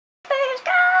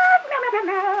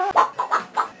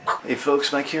Hey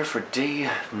folks, Mike here for day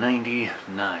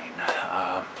 99.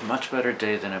 Much better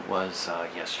day than it was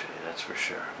yesterday, that's for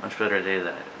sure. Much better day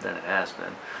than it has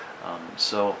been.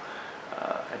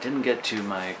 I didn't get to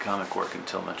my comic work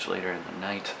until much later in the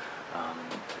night,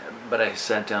 but I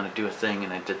sat down to do a thing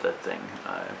and I did that thing.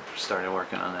 I started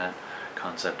working on that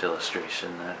concept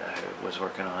illustration that I was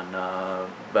working on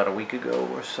about a week ago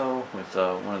or so with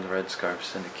one of the Red Scarf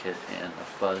Syndicate and the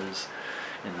Fuzz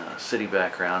in the city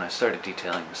background. I started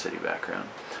detailing the city background.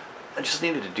 I just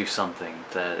needed to do something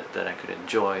that I could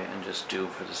enjoy and just do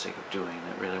for the sake of doing.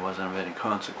 That really wasn't of any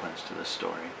consequence to the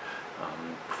story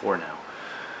for now.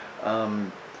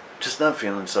 Just not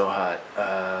feeling so hot.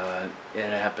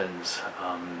 It happens.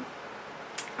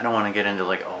 I don't want to get into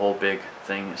like a whole big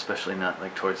thing, especially not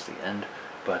like towards the end.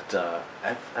 But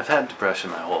I've had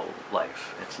depression my whole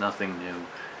life. It's nothing new.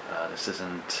 This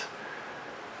isn't.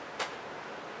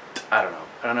 I don't know.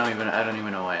 I don't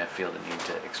even know why I feel the need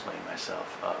to explain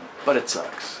myself. But it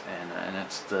sucks, and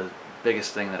it's the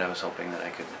biggest thing that I was hoping that I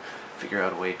could figure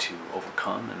out a way to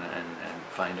overcome and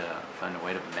find a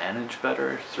way to manage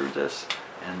better through this.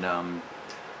 And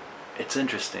it's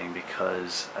interesting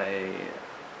because I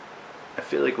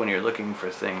feel like when you're looking for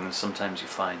things, sometimes you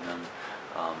find them,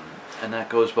 and that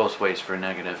goes both ways for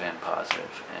negative and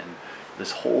positive. And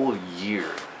this whole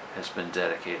year has been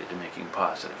dedicated to making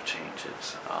positive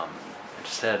changes. I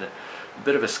just had a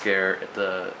bit of a scare at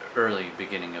the early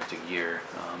beginning of the year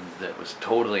that was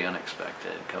totally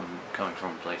unexpected, coming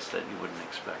from a place that you wouldn't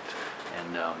expect.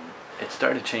 And it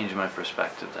started changing my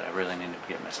perspective that I really needed to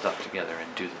get my stuff together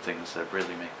and do the things that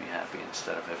really make me happy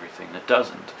instead of everything that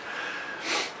doesn't.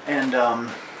 And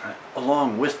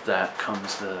along with that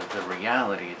comes the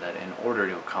reality that in order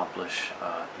to accomplish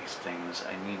these things,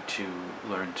 I need to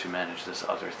learn to manage this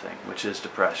other thing, which is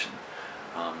depression.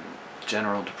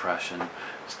 General depression. I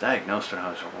was diagnosed when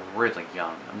I was really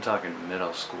young. I'm talking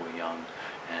middle school young,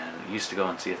 and I used to go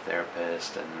and see a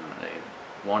therapist, and they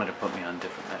wanted to put me on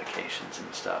different medications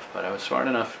and stuff, but I was smart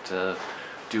enough to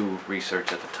do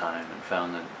research at the time and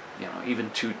found that, you know,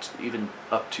 even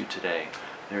up to today,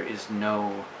 there is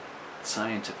no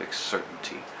scientific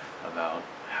certainty about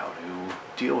how to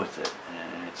deal with it,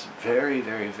 and it's very,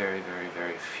 very, very, very,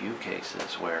 very few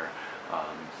cases where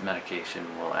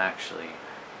medication will actually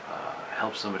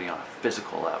help somebody on a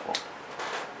physical level.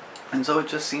 And so it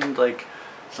just seemed like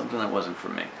something that wasn't for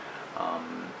me. I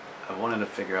wanted to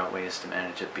figure out ways to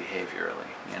manage it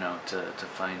behaviorally, you know, to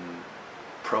find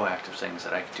proactive things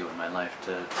that I could do in my life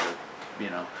to you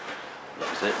know,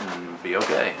 lose it and be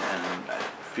okay. And I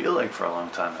feel like for a long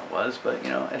time it was, but you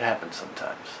know, it happens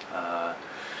sometimes.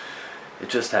 It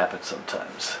just happens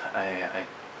sometimes. I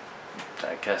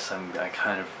guess I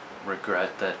kind of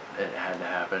regret that it had to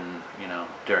happen, you know,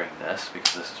 during this,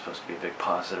 because this is supposed to be a big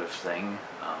positive thing.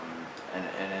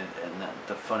 And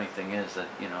the funny thing is that,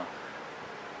 you know,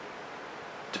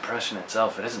 depression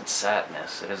itself, it isn't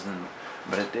sadness, it isn't,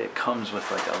 but it comes with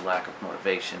like a lack of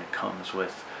motivation. It comes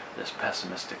with this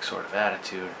pessimistic sort of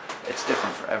attitude. It's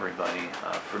different for everybody.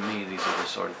 For me, these are the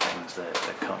sort of things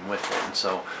that come with it. And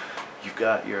so you've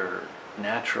got your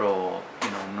natural, you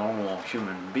know, normal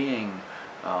human being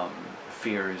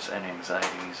fears and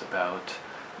anxieties about,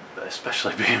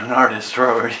 especially being an artist, we're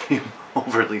already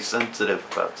overly sensitive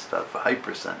about stuff,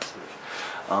 hypersensitive.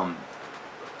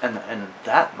 And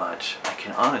that much I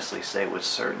can honestly say with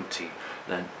certainty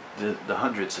that the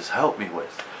hundreds has helped me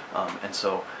with. And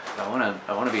so I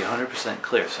want to be 100%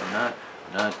 clear. So I'm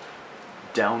not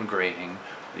downgrading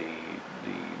the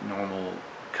normal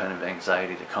kind of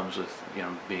anxiety that comes with, you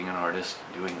know, being an artist,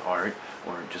 doing art,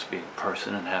 or just being a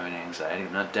person and having anxiety.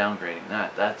 I'm not downgrading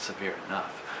that. That's severe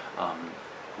enough.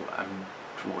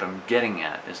 What I'm getting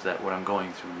at is that what I'm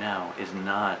going through now is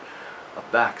not a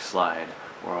backslide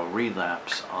or a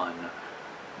relapse on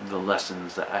the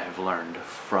lessons that I have learned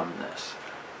from this.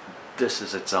 This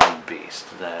is its own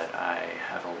beast that I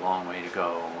have a long way to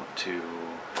go to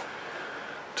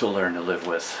learn to live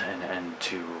with and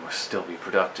to still be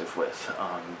productive with.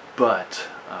 But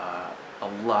a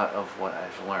lot of what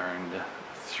I've learned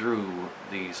through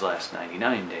these last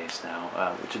 99 days now,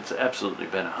 which it's absolutely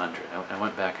been 100. I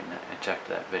went back and checked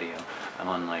that video. I'm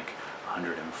on like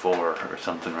 104 or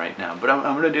something right now. But I'm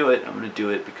going to do it. I'm going to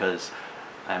do it because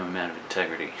I'm a man of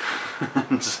integrity.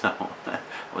 And so I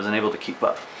wasn't able to keep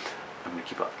up. I'm going to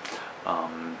keep up.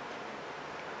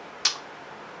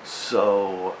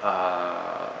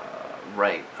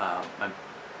 Right, my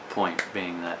point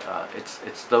being that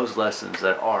it's those lessons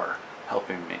that are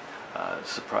helping me.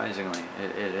 Surprisingly,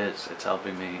 it is. It's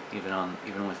helping me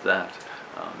even with that.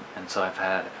 And so I've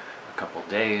had a couple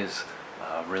days,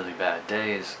 really bad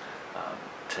days,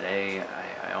 today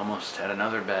I almost had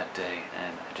another bad day,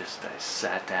 and I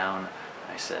sat down.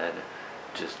 I said,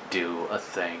 just do a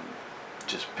thing,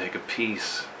 just pick a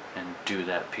piece and do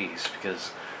that piece,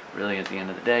 because really at the end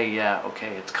of the day, yeah,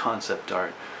 okay, it's concept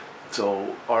art,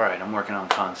 so alright, I'm working on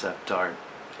concept art,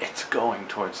 it's going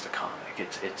towards the comic,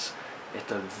 it's at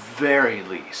the very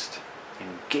least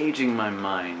engaging my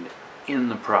mind in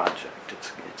the project,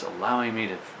 it's allowing me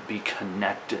to be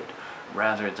connected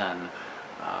rather than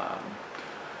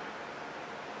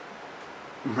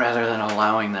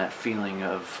allowing that feeling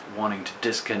of wanting to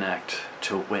disconnect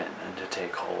to win and to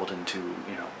take hold and to,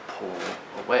 you know, pull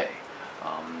away.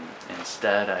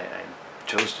 Instead, I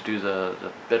chose to do the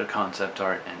bit of concept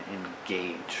art and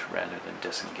engage rather than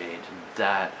disengage, and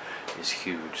that is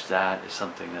huge. That is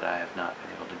something that I have not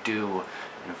been able to do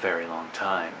in a very long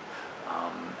time,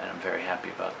 and I'm very happy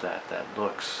about that. That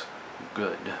looks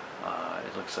good.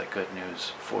 It looks like good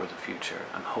news for the future.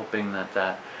 I'm hoping that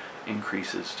that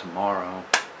increases tomorrow,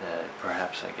 that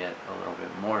perhaps I get a little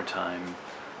bit more time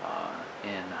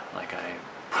in, like I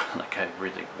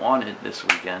really wanted this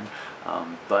weekend,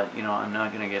 but you know, I'm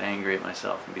not going to get angry at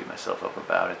myself and beat myself up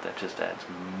about it. That just adds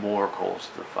more coals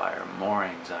to the fire, more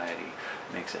anxiety,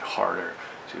 makes it harder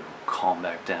to calm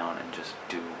back down and just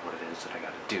do what it is that I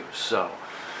got to do. So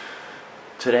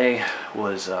today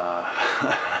was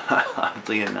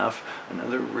oddly enough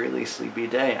another really sleepy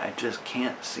day. I just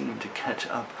can't seem to catch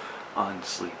up on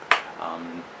sleep.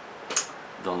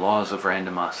 The laws of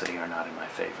randomosity are not in my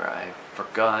favor. I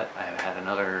forgot I had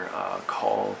another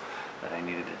call that I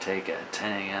needed to take at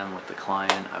 10 a.m. with the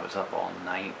client. I was up all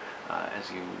night.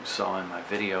 As you saw in my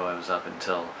video, I was up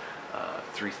until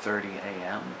 3:30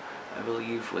 a.m. I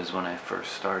believe was when I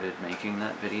first started making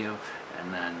that video,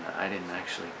 and then I didn't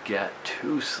actually get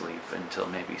to sleep until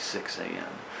maybe 6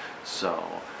 a.m.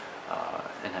 So,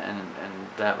 and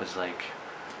that was like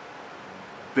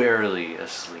barely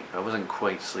asleep. I wasn't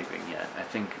quite sleeping yet. I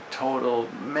think total,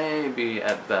 maybe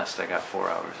at best, I got 4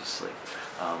 hours of sleep.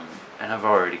 And I've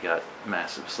already got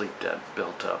massive sleep debt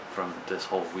built up from this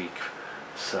whole week.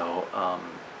 So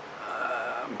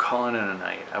I'm calling it a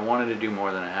night. I wanted to do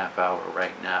more than a half hour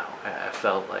right now. I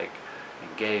felt like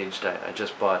engaged. I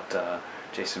just bought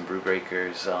Jason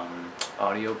Brubaker's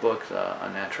audiobook,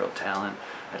 Unnatural Talent.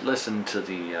 I'd listened to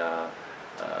the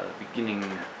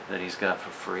beginning that he's got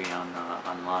for free on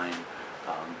online,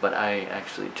 but I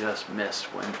actually just missed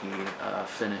when he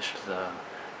finished the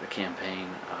campaign,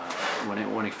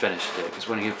 when he finished it, because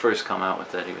when he had first come out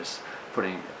with it, he was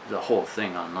putting the whole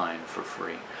thing online for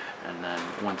free, and then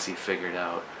once he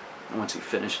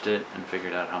finished it and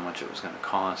figured out how much it was going to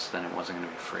cost, then it wasn't going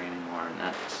to be free anymore,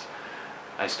 and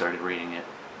I started reading it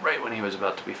right when he was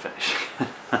about to be finished.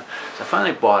 So I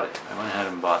finally bought it. I went ahead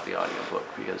and bought the audiobook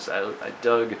because I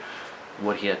dug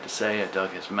what he had to say, I dug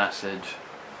his message,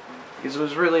 because it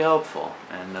was really helpful,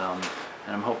 and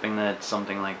I'm hoping that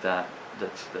something like that,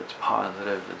 that's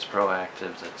positive, that's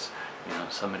proactive, that's, you know,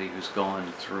 somebody who's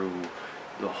going through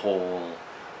the whole,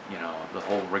 you know, the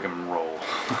whole rigmarole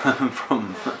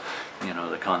from, you know,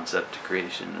 the concept to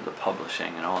creation to the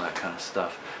publishing and all that kind of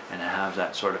stuff, and to have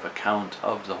that sort of account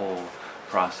of the whole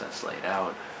process laid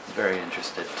out. I'm very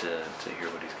interested to hear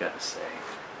what he's got to say,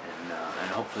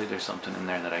 and hopefully there's something in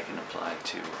there that I can apply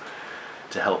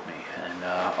to help me, and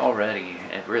already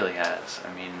it really has.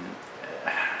 I mean,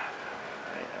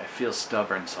 I feel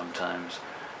stubborn sometimes,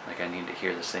 like I need to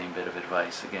hear the same bit of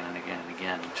advice again and again and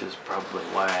again, which is probably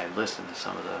why I listen to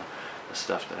some of the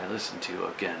stuff that I listen to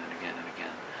again and again and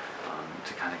again,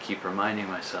 to kind of keep reminding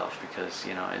myself, because,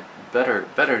 you know, better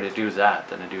to do that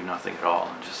than to do nothing at all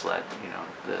and just let, you know,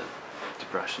 the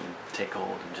depression take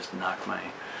hold and just knock my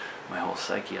whole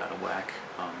psyche out of whack.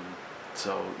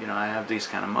 So, you know, I have these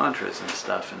kind of mantras and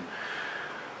stuff, and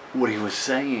what he was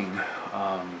saying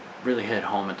really hit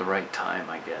home at the right time,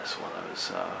 I guess, while I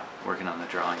was working on the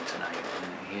drawing tonight.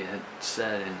 And he had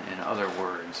said in other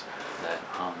words that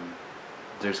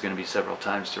there's going to be several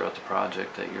times throughout the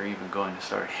project that you're even going to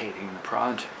start hating the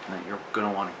project, and that you're going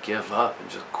to want to give up and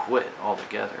just quit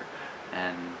altogether.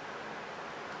 And,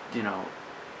 you know,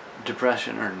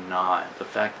 depression or not, the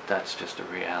fact that that's just a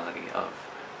reality of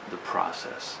the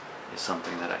process is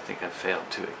something that I think I've failed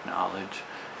to acknowledge.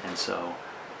 And so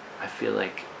I feel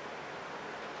like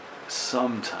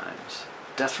sometimes,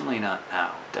 definitely not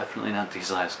now, definitely not these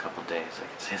last couple days, I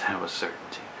can say that with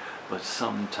certainty, but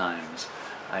sometimes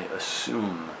I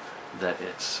assume that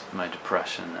it's my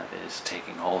depression that is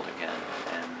taking hold again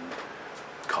and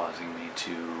causing me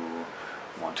to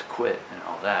want to quit and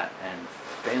all that, and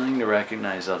failing to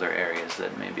recognize other areas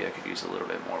that maybe I could use a little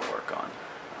bit more work on.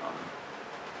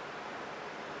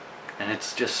 And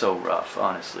it's just so rough,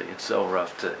 honestly. It's so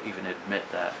rough to even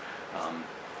admit that.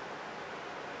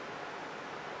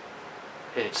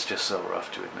 It's just so rough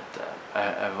to admit that.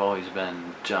 I've always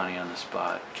been Johnny on the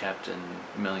spot, Captain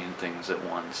Million Things at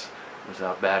once,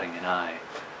 without batting an eye.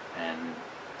 And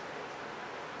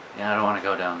yeah, I don't want to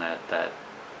go down that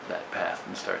path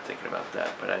and start thinking about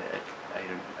that. But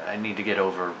I need to get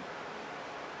over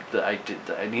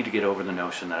I need to get over the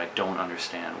notion that I don't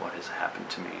understand what has happened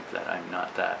to me, that I'm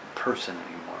not that person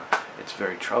anymore. It's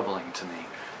very troubling to me,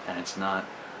 and it's not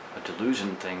a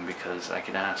delusion thing, because I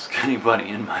can ask anybody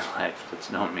in my life that's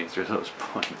known me through those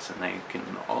points and they can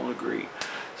all agree.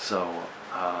 So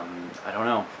I don't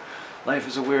know, life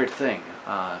is a weird thing.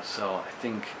 So I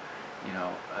think, you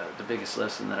know, the biggest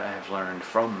lesson that I have learned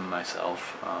from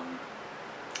myself,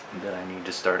 that I need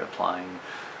to start applying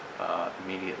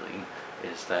immediately,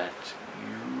 is that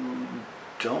you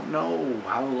don't know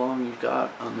how long you've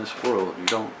got on this world. You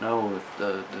don't know if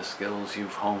the skills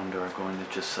you've honed are going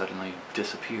to just suddenly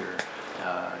disappear.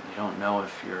 You don't know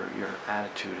if your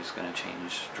attitude is going to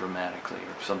change dramatically,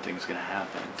 or if something's going to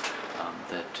happen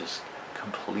that just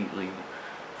completely,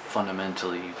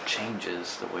 fundamentally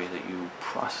changes the way that you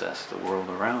process the world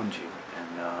around you.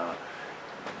 And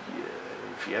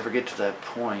if you ever get to that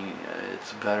point,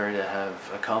 it's better to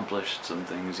have accomplished some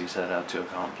things you set out to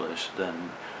accomplish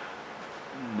than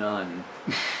none.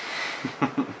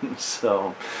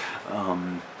 So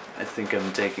I think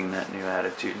I'm taking that new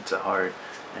attitude to heart,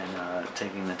 and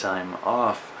taking the time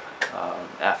off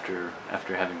after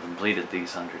having completed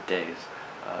these 100 days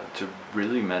to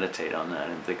really meditate on that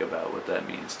and think about what that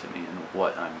means to me and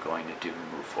what I'm going to do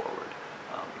to move forward.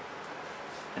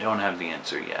 I don't have the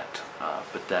answer yet,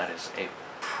 but that is a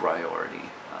priority,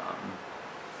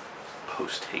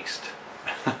 post haste.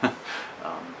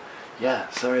 Yeah,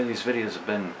 sorry these videos have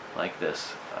been like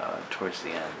this towards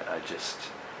the end.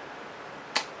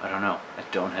 I don't know. I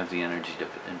don't have the energy to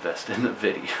invest in the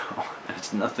video.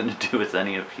 It's nothing to do with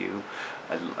any of you.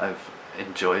 I've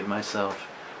enjoyed myself.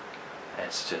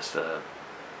 It's just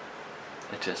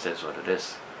it just is what it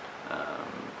is.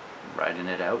 Writing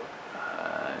it out,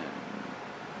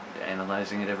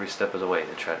 analyzing it every step of the way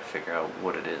to try to figure out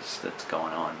what it is that's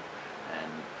going on,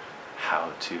 and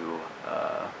how to,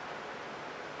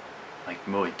 like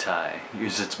Muay Thai,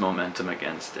 use its momentum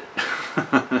against it.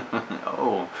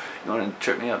 Oh, you want to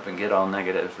trip me up and get all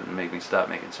negative and make me stop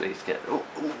making Space Cat. Oh,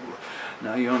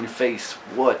 now you're on your face.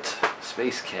 What?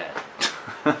 Space Cat.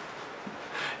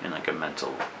 In like a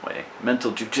mental way.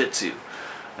 Mental jujitsu.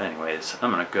 Anyways, I'm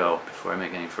gonna go before I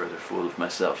make any further fool of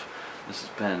myself. This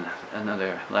has been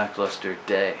another lackluster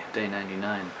day, day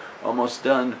 99. Almost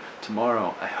done.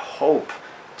 Tomorrow, I hope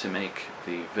to make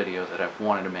the video that I've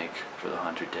wanted to make for the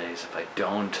 100 days. If I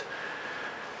don't,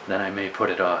 then I may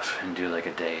put it off and do like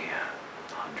a day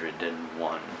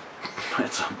 101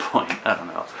 at some point. I don't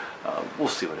know. We'll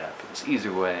see what happens.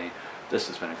 Either way, this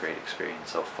has been a great experience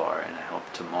so far, and I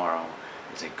hope tomorrow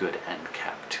is a good end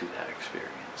cap to that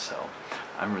experience. So,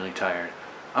 I'm really tired.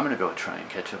 I'm going to go try and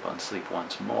catch up on sleep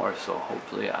once more, so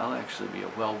hopefully I'll actually be a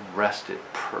well-rested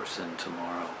person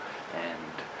tomorrow,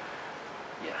 and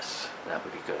yes, that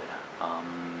would be good.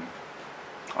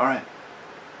 Alright,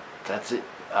 that's it.